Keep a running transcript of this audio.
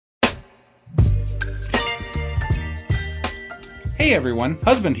Hey everyone,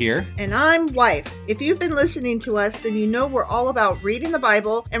 husband here. And I'm wife. If you've been listening to us, then you know we're all about reading the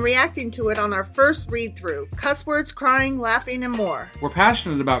Bible and reacting to it on our first read-through. Cuss words, crying, laughing, and more. We're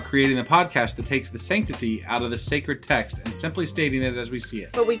passionate about creating a podcast that takes the sanctity out of the sacred text and simply stating it as we see it.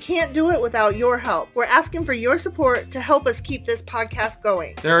 But we can't do it without your help. We're asking for your support to help us keep this podcast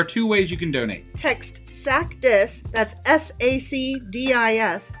going. There are two ways you can donate. Text SACDIS, that's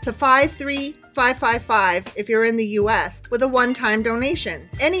SACDIS, to 53555 if you're in the U.S. with a one-time donation.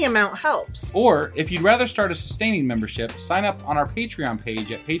 Any amount helps. Or, if you'd rather start a sustaining membership, sign up on our Patreon page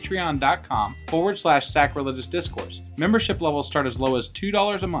at patreon.com/sacrilegious discourse. Membership levels start as low as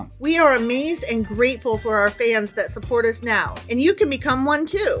 $2 a month. We are amazed and grateful for our fans that support us now, and you can become one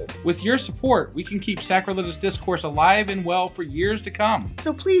too. With your support, we can keep Sacrilegious Discourse alive and well for years to come.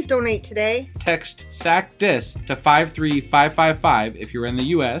 So please donate today. Text SACDIS to 53555 if you're in the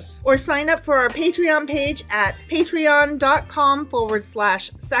U.S. Or sign up for our Patreon page at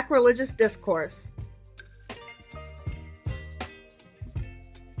patreon.com/sacrilegious discourse.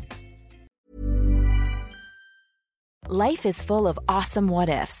 Life is full of awesome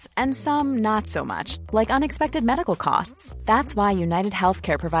what-ifs, and some not so much, like unexpected medical costs. That's why United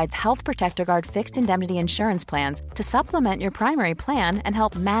Healthcare provides Health Protector Guard fixed indemnity insurance plans to supplement your primary plan and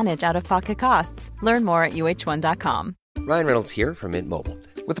help manage out-of-pocket costs. Learn more at uh1.com. Ryan Reynolds here from Mint Mobile.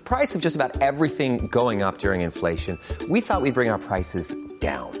 With the price of just about everything going up during inflation, we thought we'd bring our prices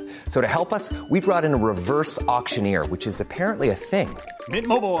down. So to help us, we brought in a reverse auctioneer, which is apparently a thing. Mint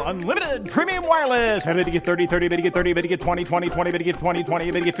Mobile Unlimited Premium Wireless. How to get 30, 30, bit to get 30, bit to get 20, 20, 20, bit to get 20,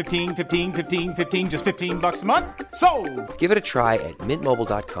 20, bit to get 15, 15, 15, 15, just $15 a month? Sold! Give it a try at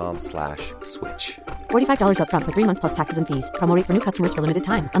mintmobile.com/switch. $45 up front for 3 months plus taxes and fees. Promo rate for new customers for limited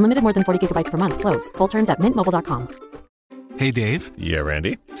time. Unlimited more than 40 gigabytes per month. Slows full terms at mintmobile.com. Hey, Dave. Yeah,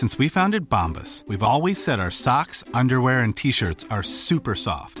 Randy. Since we founded Bombas, we've always said our socks, underwear, and T-shirts are super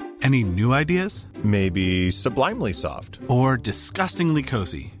soft. Any new ideas? Maybe sublimely soft. Or disgustingly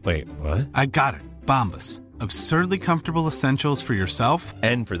cozy. Wait, what? I got it. Bombas. Absurdly comfortable essentials for yourself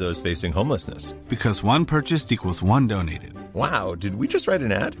and for those facing homelessness. Because one purchased equals one donated. Wow, did we just write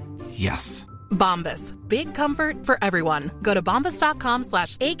an ad? Yes. Bombas. Big comfort for everyone. Go to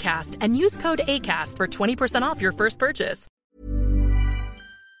bombas.com/ACAST and use code ACAST for 20% off your first purchase.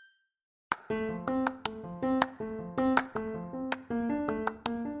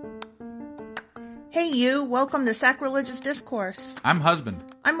 Hey you, welcome to Sacrilegious Discourse. I'm husband.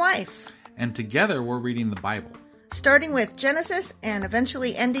 I'm wife. And together we're reading the Bible. Starting with Genesis and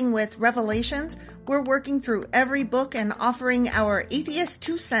eventually ending with Revelations, we're working through every book and offering our atheist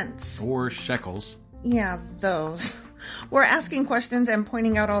 2 cents. Or shekels. Yeah, those. We're asking questions and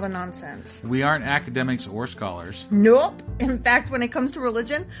pointing out all the nonsense. We aren't academics or scholars. Nope. In fact, when it comes to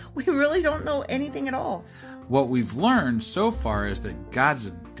religion, we really don't know anything at all. What we've learned so far is that God's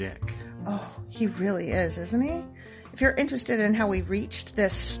a dick. Oh, he really is, isn't he? If you're interested in how we reached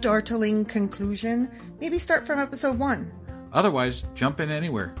this startling conclusion, maybe start from episode 1. Otherwise, jump in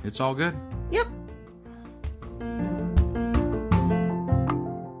anywhere. It's all good. Yep.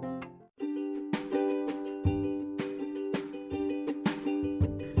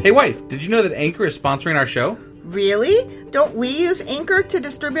 Hey wife, did you know that Anchor is sponsoring our show? Really? Don't we use Anchor to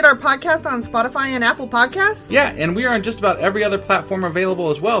distribute our podcast on Spotify and Apple Podcasts? Yeah, and we are on just about every other platform available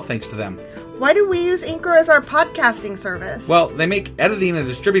as well, thanks to them. Why do we use Anchor as our podcasting service? Well, they make editing and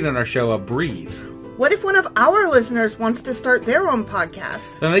distributing our show a breeze. What if one of our listeners wants to start their own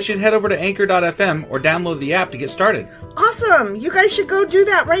podcast? Then they should head over to Anchor.fm or download the app to get started. Awesome! You guys should go do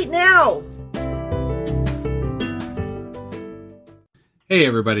that right now! Hey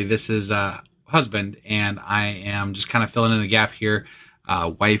everybody, this is husband, and I am just kind of filling in a gap here.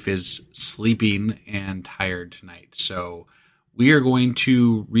 Wife is sleeping and tired tonight, so we are going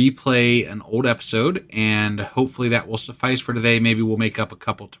to replay an old episode, and hopefully that will suffice for today. Maybe we'll make up a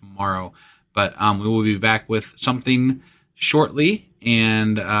couple tomorrow, but we will be back with something shortly,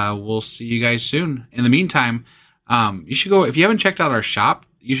 and we'll see you guys soon. In the meantime, you should go, if you haven't checked out our shop,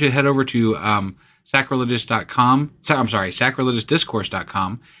 you should head over to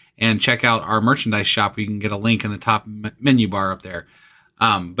sacrilegiousdiscourse.com and check out our merchandise shop. You can get a link in the top menu bar up there.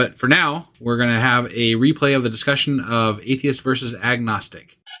 But for now, we're going to have a replay of the discussion of atheist versus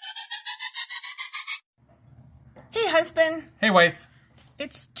agnostic. Hey, husband. Hey, wife.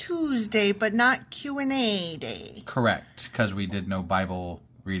 It's Tuesday, but not Q&A day. Correct, because we did no Bible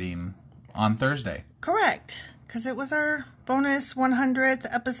reading on Thursday. Correct, because it was our bonus 100th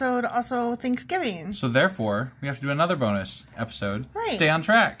episode, also Thanksgiving. So therefore, we have to do another bonus episode. Right. Stay on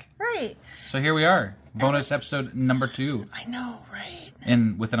track. Right. So here we are. Bonus episode number 2. I know, right?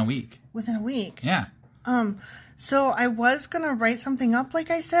 Within a week. Within a week. Yeah. So I was going to write something up, like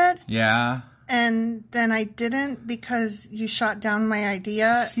I said. Yeah. And then I didn't because you shot down my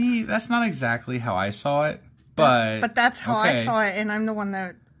idea. See, that's not exactly how I saw it, but that's how I okay. saw it, and I'm the one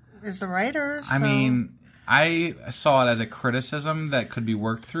that is the writer. So. I mean, I saw it as a criticism that could be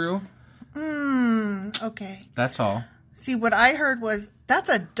worked through. Okay. That's all. See, what I heard was, that's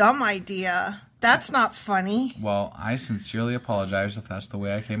a dumb idea. That's not funny. Well, I sincerely apologize if that's the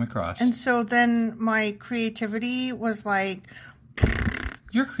way I came across. And so then my creativity was like...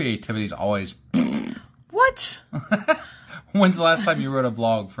 Your creativity is always... What? When's the last time you wrote a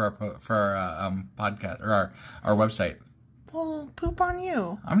blog for our podcast or our website? Well, poop on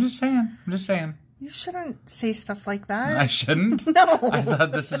you. I'm just saying. You shouldn't say stuff like that. I shouldn't? No. I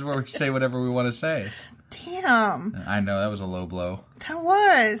thought this is where we say whatever we want to say. Damn. I know, that was a low blow. That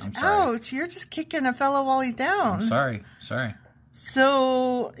was. I'm sorry. Ouch. You're just kicking a fellow while he's down. I'm sorry.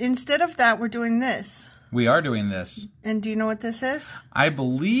 So instead of that, we're doing this. We are doing this. And do you know what this is? I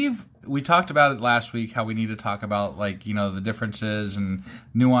believe we talked about it last week, how we need to talk about, like, you know, the differences and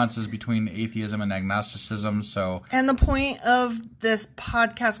nuances between atheism and agnosticism. So, and the point of this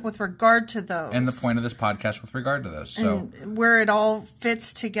podcast with regard to those. And the point of this podcast with regard to those. So, and where it all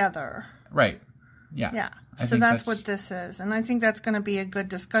fits together. Right. Yeah. Yeah. So that's what this is. And I think that's going to be a good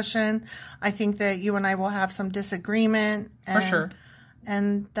discussion. I think that you and I will have some disagreement. For sure.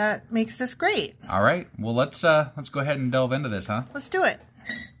 And that makes this great. All right. Well, let's go ahead and delve into this, huh? Let's do it.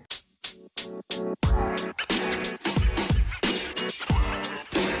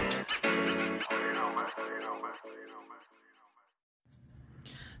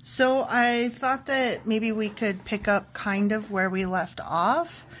 So I thought that maybe we could pick up kind of where we left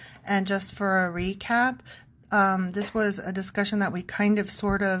off. And just for a recap, this was a discussion that we kind of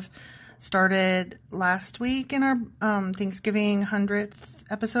sort of started last week in our Thanksgiving 100th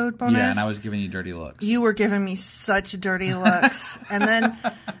episode bonus. Yeah, and I was giving you dirty looks. You were giving me such dirty looks. And then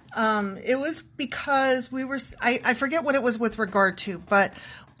it was because I forget what it was with regard to, but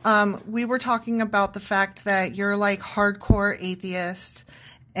we were talking about the fact that you're like hardcore atheist,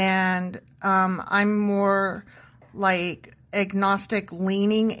 and I'm more like agnostic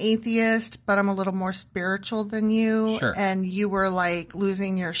leaning atheist, but I'm a little more spiritual than you. Sure. And you were like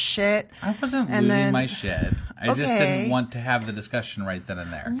losing your shit. I wasn't losing my shit. I just didn't want to have the discussion right then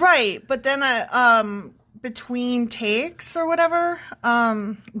and there. Right. But then between takes or whatever,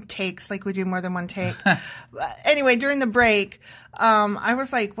 takes, like we do more than one take. Anyway, during the break, I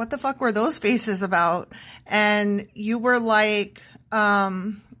was like, what the fuck were those faces about? And you were like,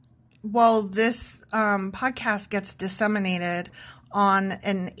 well, this podcast gets disseminated on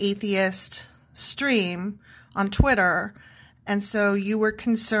an atheist stream on Twitter, and so you were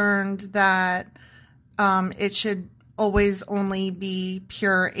concerned that it should always only be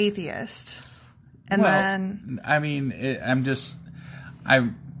pure atheist. And then, I mean,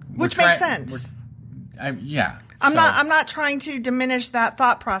 which makes sense. Yeah. I'm not trying to diminish that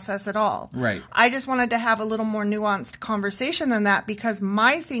thought process at all. Right. I just wanted to have a little more nuanced conversation than that, because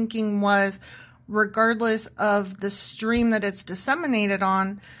my thinking was, regardless of the stream that it's disseminated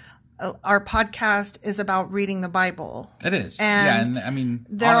on, our podcast is about reading the Bible. It is. And I mean,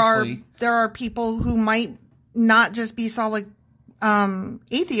 there honestly, are people who might not just be solid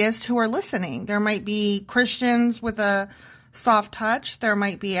atheists who are listening. There might be Christians with a soft touch. There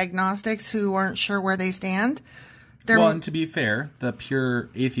might be agnostics who aren't sure where they stand. And to be fair, the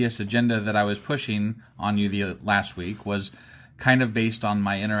pure atheist agenda that I was pushing on you last week was kind of based on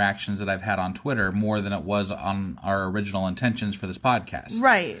my interactions that I've had on Twitter more than it was on our original intentions for this podcast.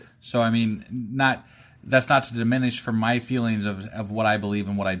 Right. So, I mean, that's not to diminish from my feelings of what I believe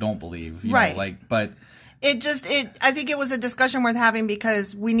and what I don't believe. You right. know, like, but I think it was a discussion worth having,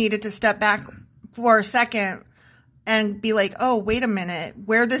 because we needed to step back for a second and be like, oh, wait a minute,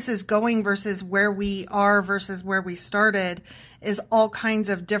 where this is going versus where we are versus where we started is all kinds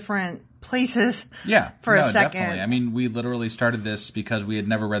of different places. Yeah, for a second. Definitely. I mean, we literally started this because we had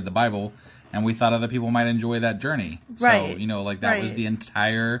never read the Bible, and we thought other people might enjoy that journey. Right. So, you know, like that was the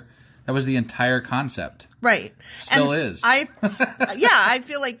entire concept. Right. Still is. I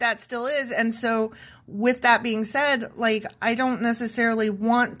feel like that still is. And so with that being said, like, I don't necessarily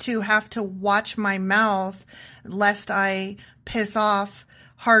want to have to watch my mouth lest I piss off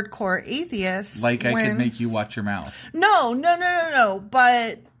hardcore atheists. Like I could make you watch your mouth. No.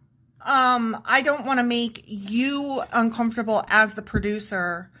 But I don't want to make you uncomfortable as the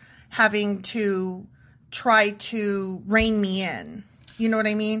producer having to try to rein me in. You know what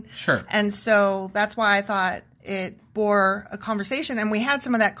I mean? Sure. And so that's why I thought it bore a conversation. And we had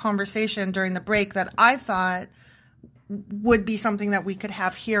some of that conversation during the break that I thought would be something that we could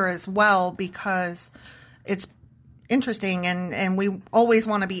have here as well, because it's interesting, and we always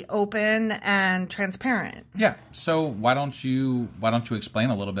want to be open and transparent. Yeah. So why don't you explain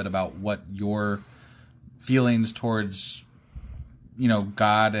a little bit about what your feelings towards,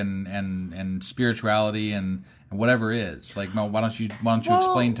 God and spirituality and whatever is like? No, why don't you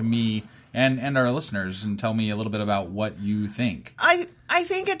explain to me and our listeners and tell me a little bit about what you think? I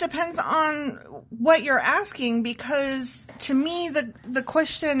think it depends on what you're asking, because to me the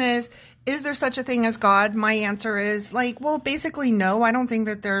question is there such a thing as God? My answer is basically no. I don't think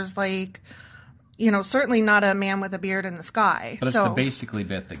that there's certainly not a man with a beard in the sky. But it's the basically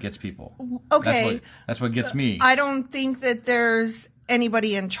bit that gets people. Okay. That's what gets me. I don't think that there's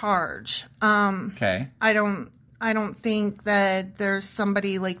anybody in charge. Okay. I don't think that there's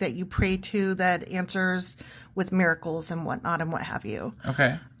somebody that you pray to that answers with miracles and whatnot and what have you.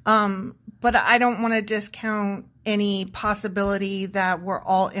 Okay. But I don't want to discount any possibility that we're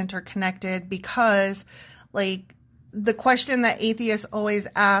all interconnected, because the question that atheists always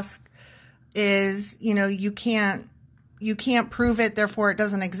ask is, you can't prove it, therefore it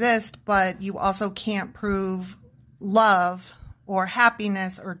doesn't exist, but you also can't prove love or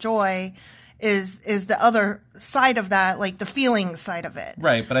happiness or joy is the other side of that, the feeling side of it.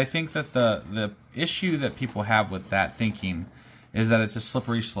 Right, but I think that the issue that people have with that thinking is that it's a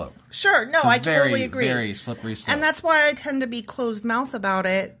slippery slope. Sure, no, I totally agree. Very slippery slope. And that's why I tend to be closed mouth about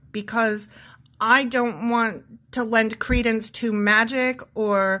it, because I don't want to lend credence to magic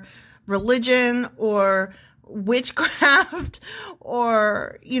or religion or witchcraft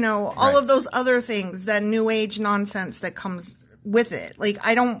or, all of those other things, that new age nonsense that comes with it.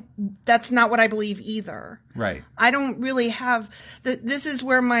 That's not what I believe either. Right. I don't really have, this is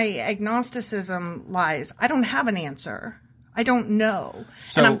where my agnosticism lies. I don't have an answer. I don't know.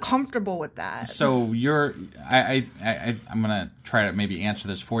 And I'm comfortable with that. So I'm going to try to maybe answer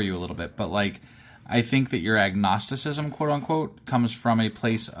this for you a little bit, but I think that your agnosticism, quote unquote, comes from a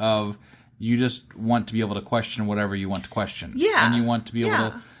place of you just want to be able to question whatever you want to question. Yeah. And you want to be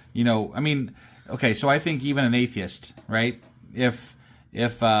able to, okay, so I think even an atheist, right? If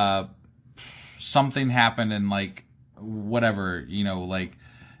something happened and whatever,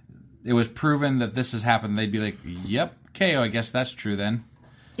 it was proven that this has happened, they'd be like, yep, okay, I guess that's true then.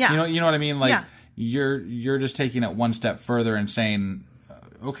 Yeah. You know what I mean? You're just taking it one step further and saying,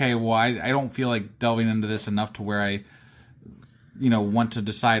 okay, well, I don't feel like delving into this enough to where I, want to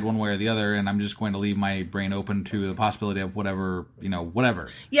decide one way or the other, and I'm just going to leave my brain open to the possibility of whatever, whatever.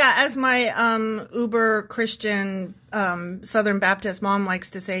 Yeah, as my uber Christian Southern Baptist mom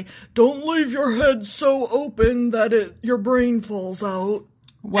likes to say, don't leave your head so open that your brain falls out.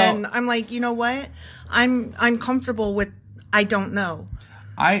 Well, and I'm like, you know what? I'm comfortable with I don't know.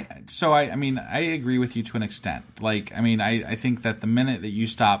 I agree with you to an extent. I think that the minute that you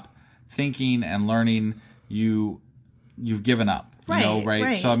stop thinking and learning, you've given up.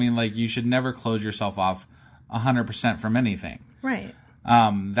 Right? So you should never close yourself off 100% from anything. Right.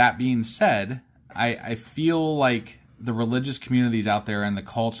 That being said, I feel like the religious communities out there and the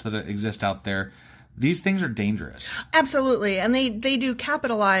cults that exist out there, these things are dangerous. Absolutely. And they do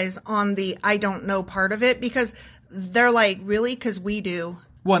capitalize on the I don't know part of it, because they're like, really? Because we do.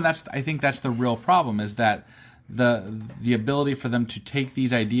 Well, and I think that's the real problem, is that the ability for them to take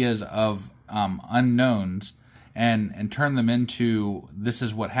these ideas of unknowns and turn them into this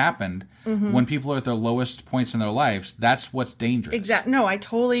is what happened when people are at their lowest points in their lives. That's what's dangerous. Exactly. No, I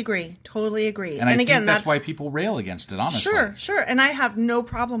totally agree. And I again, think that's why people rail against it, honestly. Sure. And I have no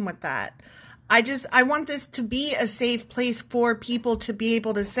problem with that. I want this to be a safe place for people to be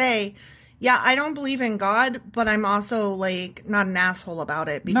able to say, yeah, I don't believe in God, but I'm also not an asshole about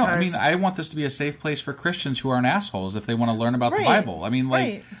it. Because I want this to be a safe place for Christians who aren't assholes if they want to learn about the Bible.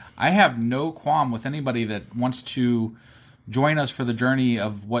 I have no qualm with anybody that wants to join us for the journey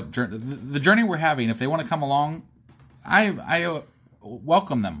of the journey we're having. If they want to come along, I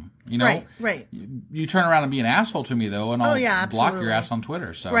welcome them. Right. You turn around and be an asshole to me though, and I'll block your ass on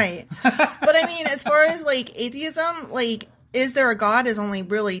Twitter. So right. But as far as atheism, is there a God is only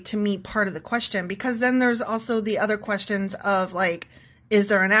really, to me, part of the question, because then there's also the other questions of is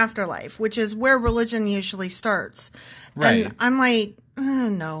there an afterlife, which is where religion usually starts. Right. And I'm like,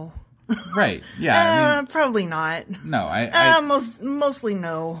 no. Right. Yeah. Probably not. No. Mostly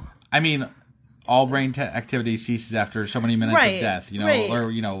no. All brain activity ceases after so many minutes of death,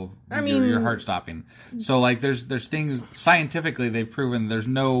 or your heart stopping. So there's things scientifically they've proven there's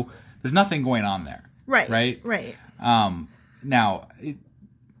nothing going on there. Right. Now,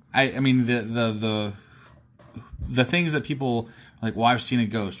 the things that people Like, well, I've seen a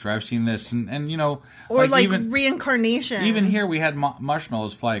ghost, or I've seen this, and you know, or like even reincarnation. Even here, we had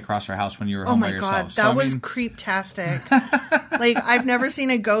marshmallows fly across our house when you were home by yourself. Oh my god, that was creep-tastic. Like, I've never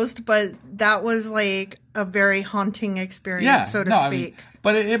seen a ghost, but that was like a very haunting experience, so to speak. I mean,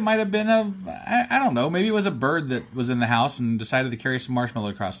 but it might have been I don't know, maybe it was a bird that was in the house and decided to carry some marshmallow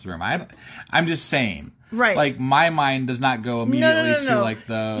across the room. I'm just saying. Right. Like, my mind does not go immediately to like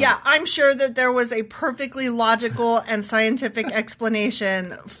the... Yeah, I'm sure that there was a perfectly logical and scientific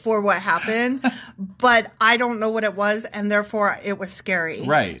explanation for what happened, but I don't know what it was, and therefore it was scary.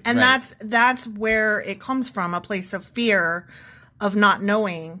 Right. And that's where it comes from, a place of fear of not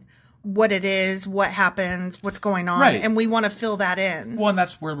knowing what it is, what happens, what's going on, right. And we want to fill that in. Well, and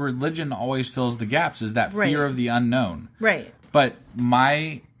that's where religion always fills the gaps, is that fear of the unknown. Right. But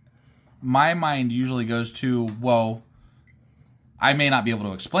my mind usually goes to, well, I may not be able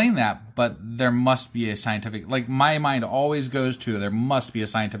to explain that, but there must be a scientific... Like, my mind always goes to, there must be a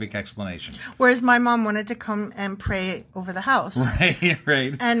scientific explanation. Whereas my mom wanted to come and pray over the house.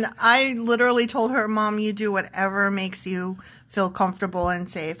 Right. And I literally told her, Mom, you do whatever makes you feel comfortable and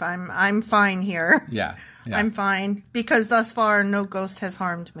safe. I'm fine here. Yeah. I'm fine. Because thus far, no ghost has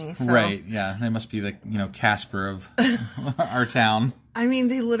harmed me. So. Right, yeah. They must be the, Casper of our town. I mean,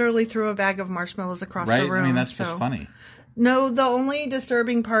 they literally threw a bag of marshmallows across the room. I mean, that's just funny. No, the only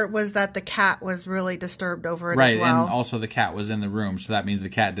disturbing part was that the cat was really disturbed over it as well. Right, and also the cat was in the room, so that means the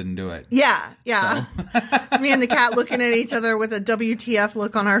cat didn't do it. Yeah. So. Me and the cat looking at each other with a WTF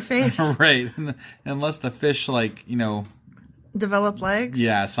look on our face. Right. Unless the fish, develop legs?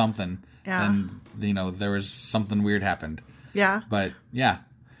 Yeah, something. Yeah. And, there was something weird happened. Yeah. But, yeah.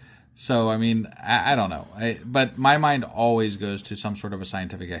 So, I mean, I don't know. But my mind always goes to some sort of a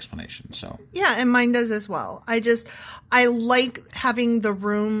scientific explanation, so. Yeah, and mine does as well. I like having the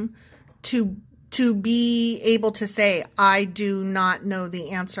room to be able to say, I do not know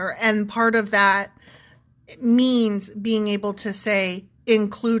the answer. And part of that means being able to say,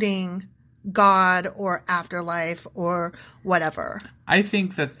 including God or afterlife or whatever. I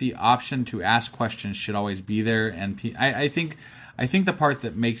think that the option to ask questions should always be there, and I think the part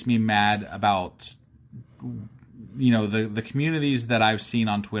that makes me mad about, the communities that I've seen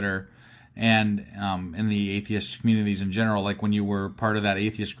on Twitter and in the atheist communities in general, like when you were part of that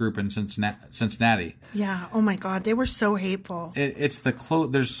atheist group in Cincinnati. Yeah. Oh my God, they were so hateful. It's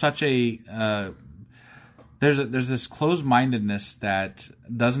there's such a there's this closed-mindedness that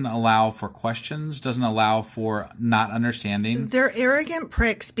doesn't allow for questions, doesn't allow for not understanding. They're arrogant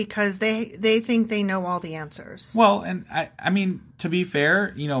pricks because they think they know all the answers. Well, and I mean, to be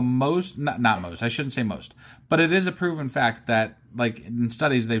fair, not most, I shouldn't say most, but it is a proven fact that, like, in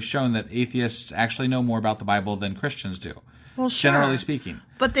studies, they've shown that atheists actually know more about the Bible than Christians do. Well, sure. Generally speaking.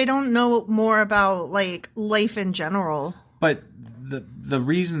 But they don't know more about, life in general. But the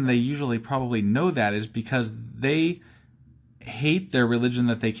reason they usually probably know that is because they hate their religion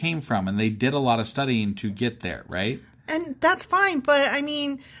that they came from, and they did a lot of studying to get there, right? And that's fine, but I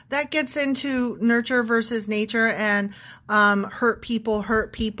mean, that gets into nurture versus nature and hurt people,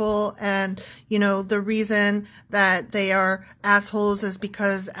 and, the reason that they are assholes is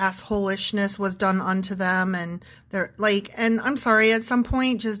because assholishness was done unto them, and they're and I'm sorry, at some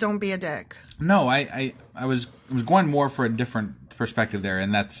point, just don't be a dick. No, I was going more for a different perspective there,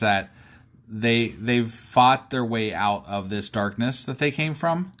 and that's that they've fought their way out of this darkness that they came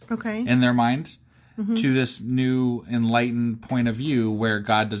from, okay, in their minds, to this new enlightened point of view where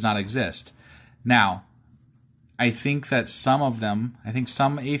God does not exist. Now, I think that some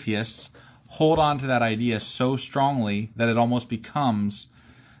atheists hold on to that idea so strongly that it almost becomes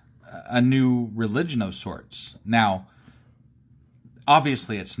a new religion of sorts. Now,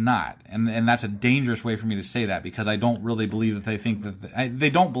 obviously it's not, and that's a dangerous way for me to say that, because I don't really believe that they think that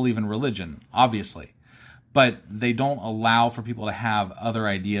they don't believe in religion, obviously, but they don't allow for people to have other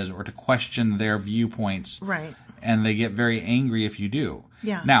ideas or to question their viewpoints, right? And they get very angry if you do.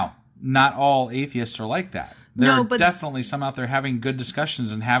 Yeah. Now, not all atheists are like that. There are definitely some out there having good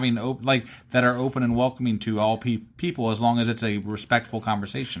discussions and having that are open and welcoming to all people, as long as it's a respectful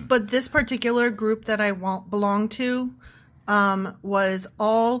conversation. But this particular group that I belong to was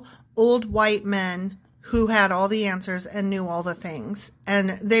all old white men who had all the answers and knew all the things. And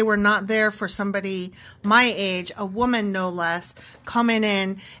they were not there for somebody my age, a woman no less, coming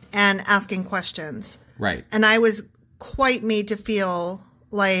in and asking questions. Right. And I was quite made to feel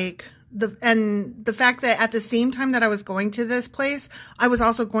like the fact that at the same time that I was going to this place, I was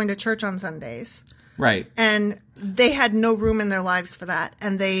also going to church on Sundays. Right. And they had no room in their lives for that.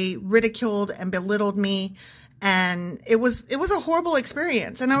 And they ridiculed and belittled me. And it was a horrible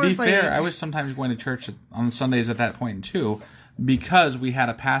experience. And I was like, to be fair, I was sometimes going to church on Sundays at that point too, because we had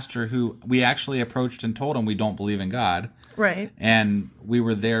a pastor who we actually approached and told him we don't believe in God. Right. And we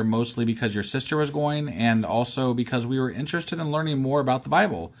were there mostly because your sister was going, and also because we were interested in learning more about the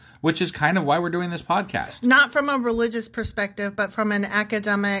Bible, which is kind of why we're doing this podcast. Not from a religious perspective, but from an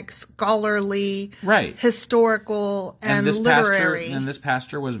academic, scholarly, right, historical, and literary. And this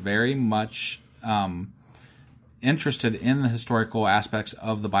pastor was very much interested in the historical aspects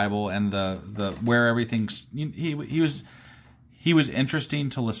of the Bible and the where everything's. He was interesting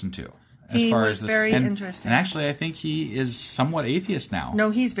to listen to. He was very interesting. And actually, I think he is somewhat atheist now. No,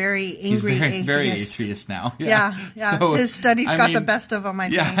 he's very angry atheist. Very atheist now. Yeah. So, his studies got the best of him, I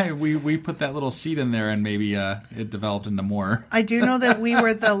think. Yeah, we put that little seed in there, and maybe it developed into more. I do know that we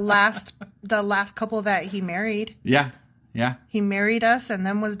were the last couple that he married. Yeah. He married us and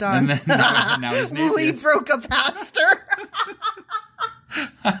then was done. And then, now he's an atheist. We broke a pastor.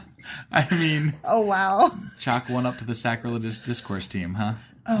 I mean... Oh, wow. Chalk one up to the sacrilegious discourse team, huh?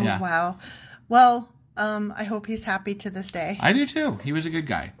 Oh, yeah. Wow. Well, I hope he's happy to this day. I do, too. He was a good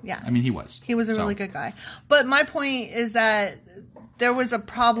guy. Yeah. I mean, he was. He was a really good guy. But my point is that there was a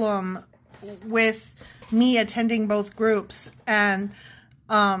problem with me attending both groups, and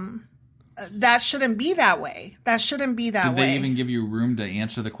that shouldn't be that way. That shouldn't be that way. Did they even give you room to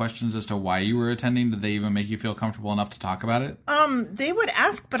answer the questions as to why you were attending? Did they even make you feel comfortable enough to talk about it? They would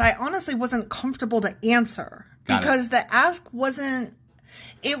ask, but I honestly wasn't comfortable to answer. Because the ask wasn't...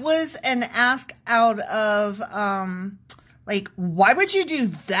 It was an ask out of, why would you do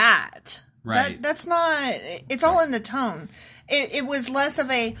that? Right. That's not... It's all in the tone. It was less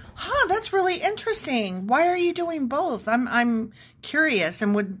of a, that's really interesting. Why are you doing both? I'm curious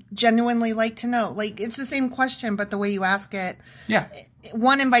and would genuinely like to know. Like, it's the same question, but the way you ask it. Yeah.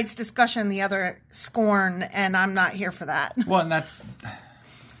 One invites discussion, the other scorn, and I'm not here for that. Well, and that's...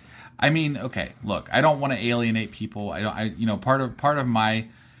 I mean, okay, look, I don't want to alienate people. Part of my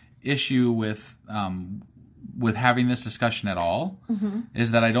issue with having this discussion at all is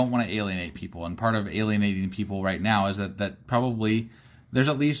that I don't want to alienate people. And part of alienating people right now is that probably there's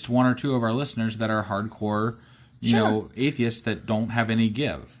at least one or two of our listeners that are hardcore, atheists that don't have any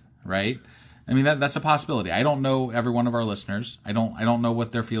give, right? I mean, that's a possibility. I don't know every one of our listeners. I don't know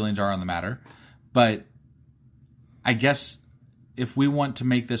what their feelings are on the matter, but I guess if we want to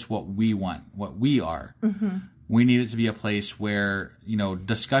make this what we want, what we are, we need it to be a place where,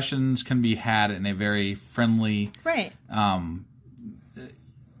 discussions can be had in a very friendly, right. I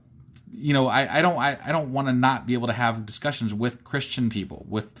don't want to not be able to have discussions with Christian people,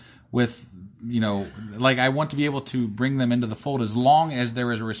 with I want to be able to bring them into the fold as long as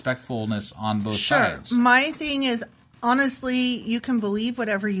there is a respectfulness on both sides. My thing is, honestly, you can believe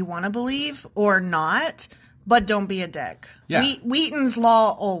whatever you want to believe or not, but don't be a dick. Yeah. Wheaton's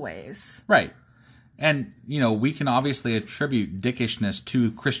law always. Right. And, we can obviously attribute dickishness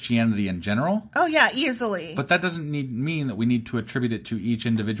to Christianity in general. Oh, yeah, easily. But that doesn't mean that we need to attribute it to each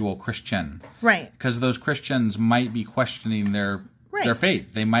individual Christian. Right. Because those Christians might be questioning their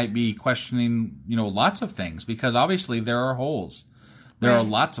faith. They might be questioning, lots of things. Because obviously there are holes. There are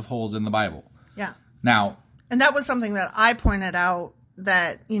lots of holes in the Bible. Yeah. Now. And that was something that I pointed out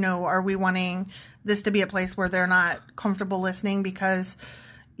that, are we wanting this to be a place where they're not comfortable listening because...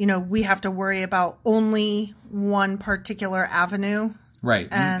 we have to worry about only one particular avenue. Right.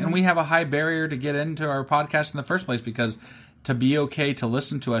 And we have a high barrier to get into our podcast in the first place because to be okay to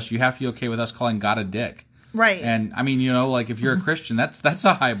listen to us, you have to be okay with us calling God a dick. Right. And I mean, if you're a Christian, that's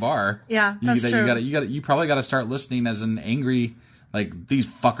a high bar. Yeah, that's true. You probably got to start listening as an angry, these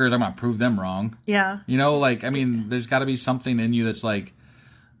fuckers, I'm going to prove them wrong. Yeah. There's got to be something in you that's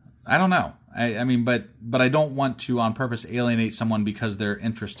I don't know. But I don't want to on purpose alienate someone because they're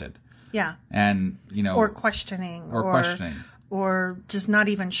interested. Yeah. And, or questioning. Or just not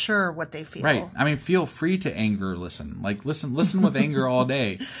even sure what they feel. Right. Feel free to listen. Listen with anger all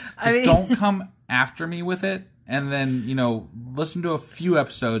day. Don't come after me with it. And then, listen to a few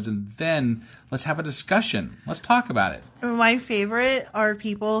episodes and then let's have a discussion. Let's talk about it. My favorite are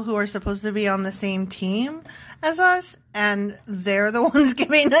people who are supposed to be on the same team as us, and they're the ones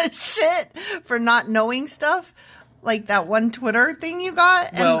giving us shit for not knowing stuff, like that one Twitter thing you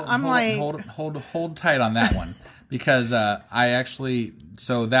got. And I'm hold tight on that one because I actually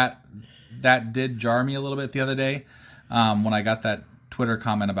that did jar me a little bit the other day when I got that Twitter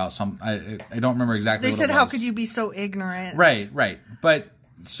comment about some. I don't remember exactly. They what said, it was. "How could you be so ignorant?" Right. But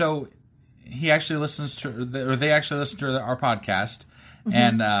so he actually listens to, or they actually listen to our podcast,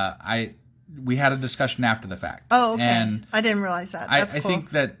 and we had a discussion after the fact. Oh, okay. And I didn't realize that. That's cool. I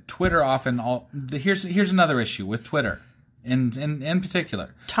think that Twitter often here's another issue with Twitter in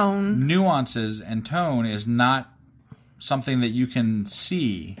particular. Tone. Nuances and tone is not something that you can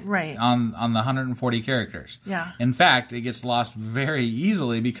see Right. on the 140 characters. Yeah. In fact, it gets lost very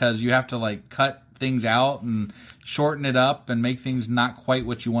easily because you have to like cut things out and shorten it up and make things not quite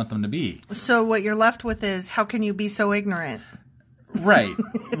what you want them to be. So what you're left with is, how can you be so ignorant? Right.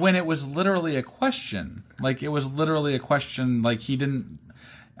 When it was literally a question. Like, it was literally a question. Like, he didn't...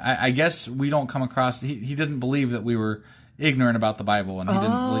 I guess we don't come across... He didn't believe that we were ignorant about the Bible. And he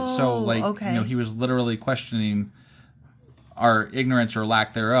didn't believe... So, like, okay. you know, he was literally questioning our ignorance or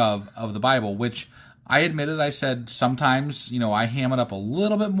lack thereof of the Bible, which I admitted. I said sometimes, you know, I ham it up a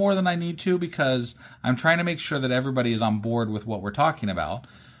little bit more than I need to because I'm trying to make sure that everybody is on board with what we're talking about.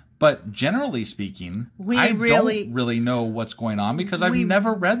 But generally speaking, I don't really know what's going on because I've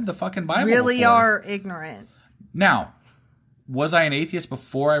never read the fucking Bible really before. are ignorant. Now, was I an atheist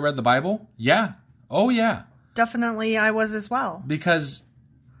before I read the Bible? Yeah. Oh, yeah. Definitely I was as well. Because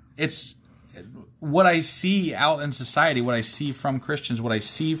it's what I see out in society, what I see from Christians, what I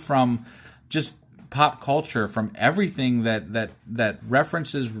see from just pop culture, from everything that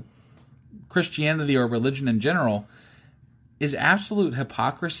references Christianity or religion in general, is absolute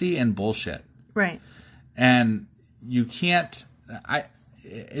hypocrisy and bullshit. Right. And you can't...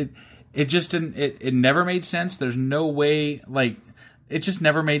 It just didn't... It never made sense. There's no way... Like, it just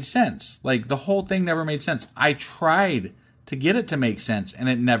never made sense. Like, the whole thing never made sense. I tried to get it to make sense, and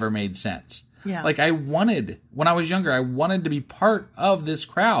it never made sense. Yeah. Like, when I was younger, I wanted to be part of this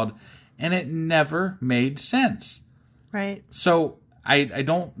crowd, and it never made sense. Right. So, I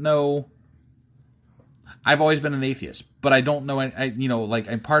don't know... I've always been an atheist, but I don't know. You know,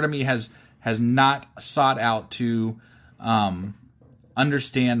 like, part of me has not sought out to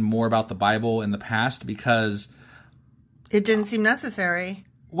understand more about the Bible in the past because it didn't seem necessary.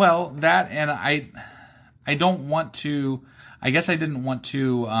 Well, that, and I don't want to. I guess I didn't want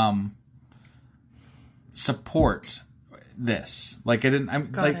to support this. Like, I didn't.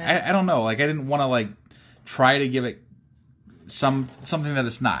 I don't know. Like, I didn't want to like try to give it something that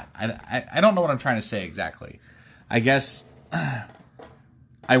it's not. I don't know what I'm trying to say exactly. I guess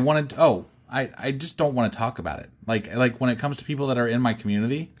I wanted to, I just don't want to talk about it. Like when it comes to people that are in my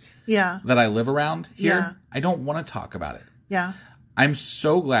community, yeah, that I live around here, yeah. I don't want to talk about it. Yeah. I'm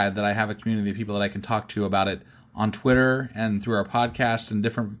so glad that I have a community of people that I can talk to about it on Twitter and through our podcast and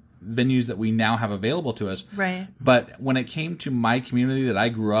different venues that we now have available to us. Right. But when it came to my community that I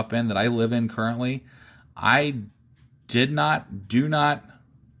grew up in, that I live in currently, I did not, do not,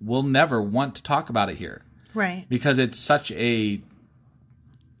 will never want to talk about it here. Right. Because it's such a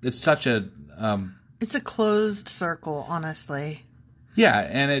it's a closed circle, honestly. Yeah,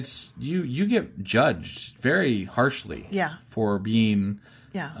 and it's you get judged very harshly. Yeah. For being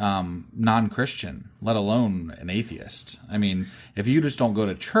yeah. Non-Christian, let alone an atheist. I mean, if you just don't go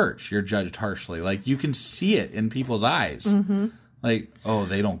to church, you're judged harshly. Like, you can see it in people's eyes. Mm-hmm. Like, oh,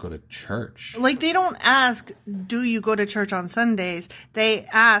 they don't go to church. Like, they don't ask, do you go to church on Sundays? They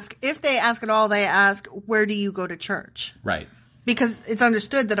ask, if they ask at all, they ask, where do you go to church? Right. Because it's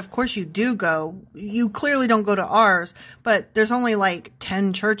understood that, of course, you do go. You clearly don't go to ours, but there's only like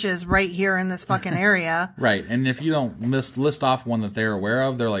 10 churches right here in this fucking area. Right. And if you don't list off one that they're aware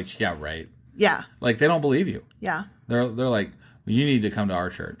of, they're like, yeah, right. Yeah. Like, they don't believe you. Yeah. They're like, well, you need to come to our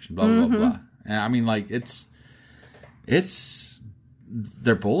church, blah, blah, mm-hmm. blah. And I mean, like,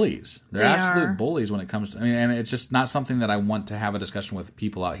 they're bullies. They're absolute bullies when it comes to, I mean, and it's just not something that I want to have a discussion with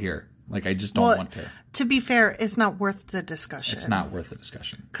people out here. Like, I just don't want to. To be fair, it's not worth the discussion. It's not worth the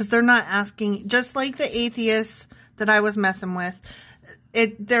discussion. Because they're not asking, just like the atheists that I was messing with,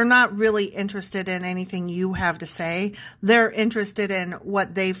 they're not really interested in anything you have to say. They're interested in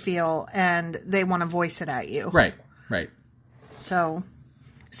what they feel, and they want to voice it at you. Right, right. So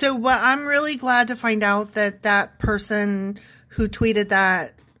I'm really glad to find out that person who tweeted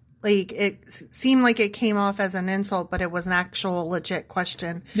that, like, it seemed like it came off as an insult, but it was an actual legit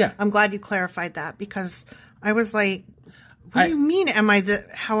question. Yeah. I'm glad you clarified that, because I was like, what do you mean how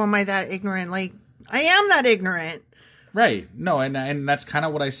am I that ignorant? Like, I am that ignorant. Right. No, and that's kind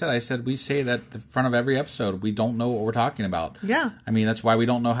of what I said. I said we say that at the front of every episode, we don't know what we're talking about. Yeah. I mean, that's why we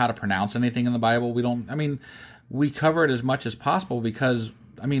don't know how to pronounce anything in the Bible. We cover it as much as possible because,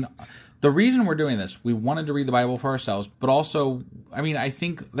 I mean, the reason we're doing this, we wanted to read the Bible for ourselves, but also, I mean, I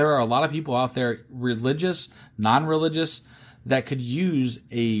think there are a lot of people out there, religious, non-religious, that could use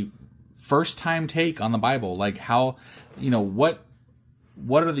a first-time take on the Bible. Like, how, you know, what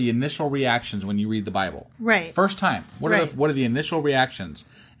are the initial reactions when you read the Bible? Right. First time. What are the initial reactions?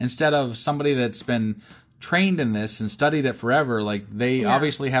 Instead of somebody that's been trained in this and studied it forever, like, they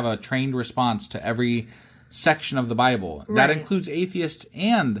obviously have a trained response to every section of the Bible. Right. That includes atheists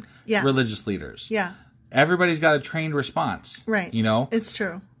and religious leaders. Yeah. everybody's got a trained response. Right. You know? It's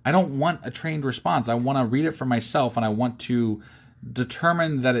true. I don't want a trained response. I want to read it for myself, and I want to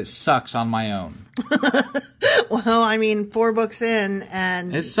determine that it sucks on my own. Well, I mean, 4 books in,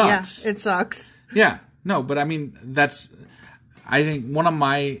 and it sucks. Yeah, it sucks. Yeah. No, but I mean, I think one of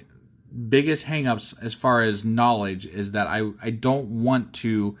my biggest hangups as far as knowledge is that I don't want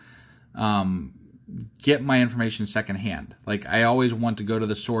to get my information secondhand. Like, I always want to go to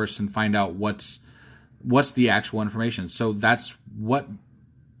the source and find out what's the actual information. So that's what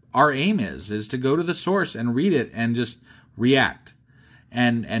our aim is to go to the source and read it and just react.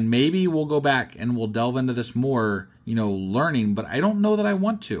 And maybe we'll go back and we'll delve into this more, learning, but I don't know that I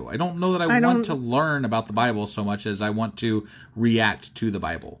want to. I don't know that I want to learn about the Bible so much as I want to react to the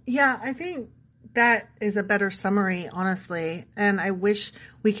Bible. Yeah, I think that is a better summary, honestly. And I wish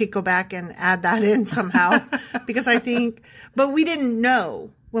we could go back and add that in somehow. Because but we didn't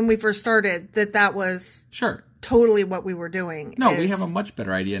know when we first started that was totally what we were doing. No, we have a much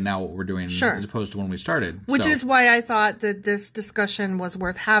better idea now what we're doing as opposed to when we started. Which is why I thought that this discussion was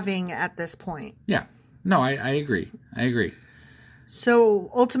worth having at this point. Yeah. No, I agree. I agree. So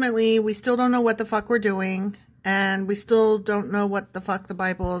ultimately, we still don't know what the fuck we're doing. And we still don't know what the fuck the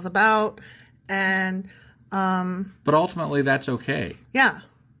Bible is about. And but ultimately, that's okay. Yeah.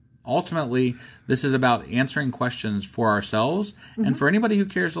 Ultimately, this is about answering questions for ourselves and for anybody who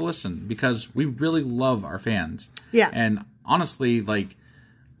cares to listen, because we really love our fans. Yeah. And honestly, like,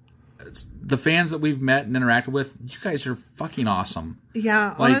 the fans that we've met and interacted with, you guys are fucking awesome. Yeah,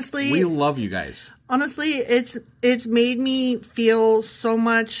 like, honestly, we love you guys. Honestly, it's made me feel so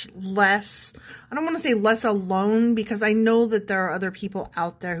much less, I don't want to say less alone, because I know that there are other people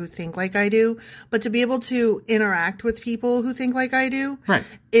out there who think like I do, but to be able to interact with people who think like I do, right?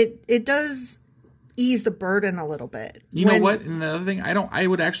 It does ease the burden a little bit. You know what? And the other thing,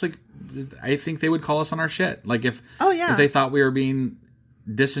 I think they would call us on our shit. Like if they thought we were being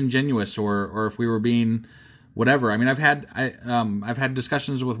disingenuous or if we were being whatever. I mean, I've had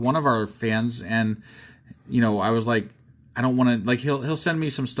discussions with one of our fans, and I was like, I don't want to, like, he'll send me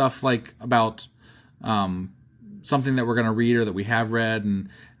some stuff like about something that we're going to read or that we have read, and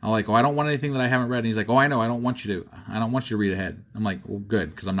I'm like, I don't want anything that I haven't read. And he's like, I know, I don't want you to read ahead. I'm like, well,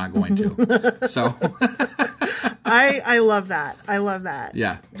 good, because I'm not going to. So I love that. I love that.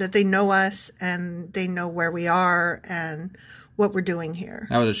 Yeah. That they know us and they know where we are and what we're doing here.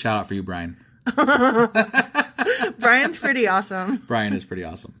 That was a shout out for you, Brian. Brian's pretty awesome. Brian is pretty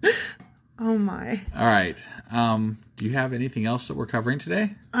awesome. Oh my. All right. Do you have anything else that we're covering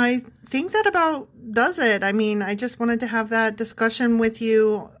today? I think that about does it. I mean, I just wanted to have that discussion with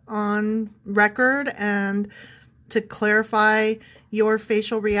you on record and to clarify your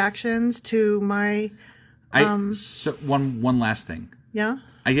facial reactions to my so one last thing. Yeah.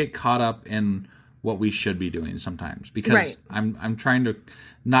 I get caught up in what we should be doing sometimes, because I'm trying to,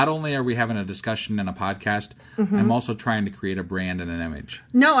 not only are we having a discussion and a podcast, I'm also trying to create a brand and an image.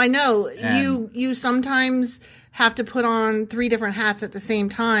 No, I know. And you sometimes have to put on 3 different hats at the same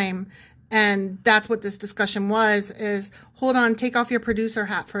time. And that's what this discussion was, is hold on, take off your producer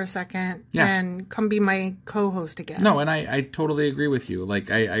hat for a second and come be my co-host again. No, and I totally agree with you. Like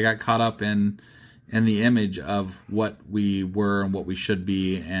I got caught up in the image of what we were and what we should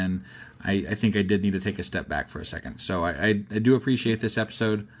be, and I think I did need to take a step back for a second. So I do appreciate this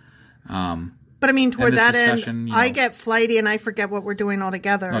episode. But I mean, toward that end, I get flighty and I forget what we're doing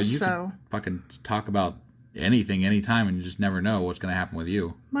altogether. No, you can fucking talk about anything, anytime, and you just never know what's going to happen with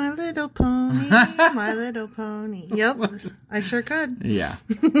you. My Little Pony, My Little Pony. Yep, I sure could. Yeah.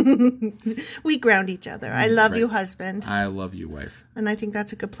 We ground each other. I love you, husband. I love you, wife. And I think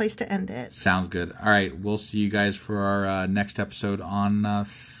that's a good place to end it. Sounds good. All right, we'll see you guys for our next episode on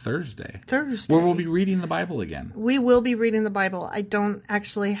Thursday. Where we'll be reading the Bible again. We will be reading the Bible. I don't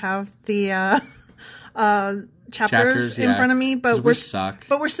actually have the chapters in front of me, but we suck.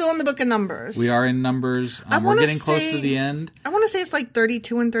 But we're still in the book of Numbers. We are in Numbers. We're getting close to the end. I want to say it's like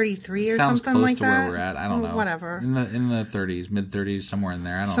 32 and 33 or Sounds something like that. Sounds close to where we're at. I don't know. Whatever. In the 30s, mid 30s, somewhere in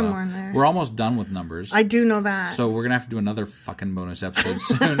there. I don't know. Somewhere in there. We're almost done with Numbers. I do know that. So we're gonna have to do another fucking bonus episode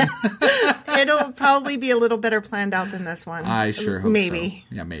soon. It'll probably be a little better planned out than this one. I sure hope maybe.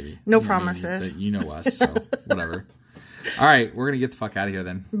 So. Yeah, maybe. No promises. You know us, so whatever. All right, we're gonna get the fuck out of here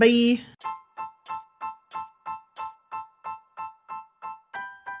then. Bye.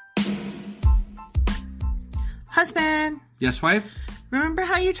 Husband. Yes, wife? Remember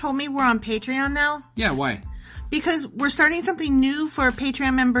how you told me we're on Patreon now? Yeah, why? Because we're starting something new for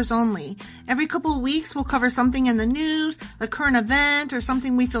Patreon members only. Every couple of weeks, we'll cover something in the news, a current event, or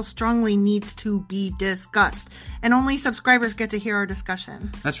something we feel strongly needs to be discussed. And only subscribers get to hear our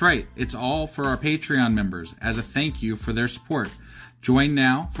discussion. That's right. It's all for our Patreon members as a thank you for their support. Join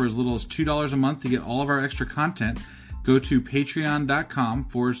now for as little as $2 a month to get all of our extra content. Go to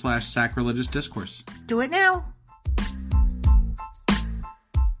patreon.com/sacrilegious discourse. Do it now.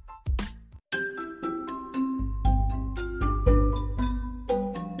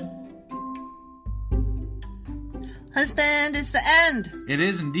 Husband, it's the end. It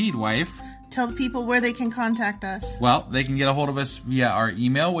is indeed, wife. Tell the people where they can contact us. Well, they can get a hold of us via our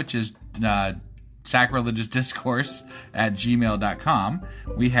email, which is sacrilegiousdiscourse@gmail.com.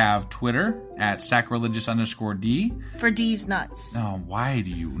 We have Twitter at sacrilegious_D. For D's nuts. Oh, why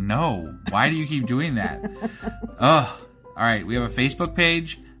do you know? Why do you keep doing that? Ugh. All right, we have a Facebook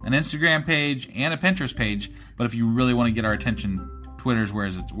page, an Instagram page, and a Pinterest page. But if you really want to get our attention, Twitter's where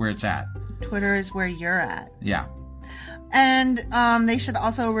it's at. Twitter is where you're at. Yeah. And they should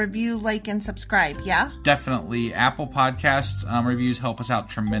also review, like, and subscribe, yeah? Definitely. Apple Podcasts reviews help us out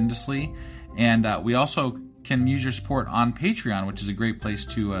tremendously. And we also can use your support on Patreon, which is a great place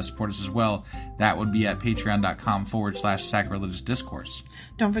to support us as well. That would be at patreon.com/sacrilegious discourse.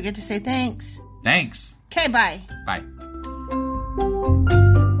 Don't forget to say thanks. Thanks. Okay, bye. Bye.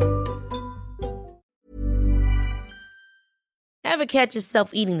 Ever catch yourself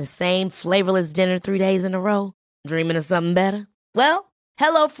eating the same flavorless dinner 3 days in a row? Dreaming of something better? Well,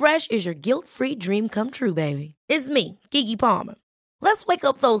 HelloFresh is your guilt-free dream come true, baby. It's me, Keke Palmer. Let's wake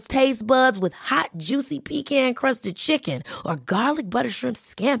up those taste buds with hot, juicy pecan-crusted chicken or garlic butter shrimp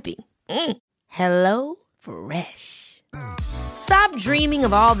scampi. Hello Fresh. Stop dreaming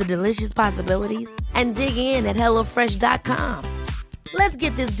of all the delicious possibilities and dig in at HelloFresh.com. Let's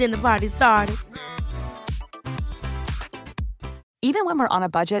get this dinner party started. Even when we're on a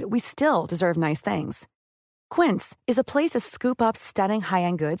budget, we still deserve nice things. Quince is a place to scoop up stunning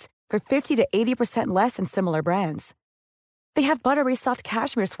high-end goods for 50 to 80% less than similar brands. They have buttery soft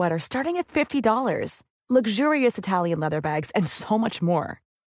cashmere sweaters starting at $50, luxurious Italian leather bags, and so much more.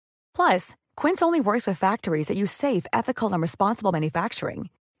 Plus, Quince only works with factories that use safe, ethical, and responsible manufacturing.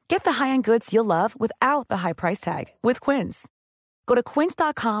 Get the high-end goods you'll love without the high price tag with Quince. Go to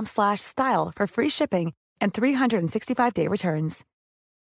quince.com/style for free shipping and 365-day returns.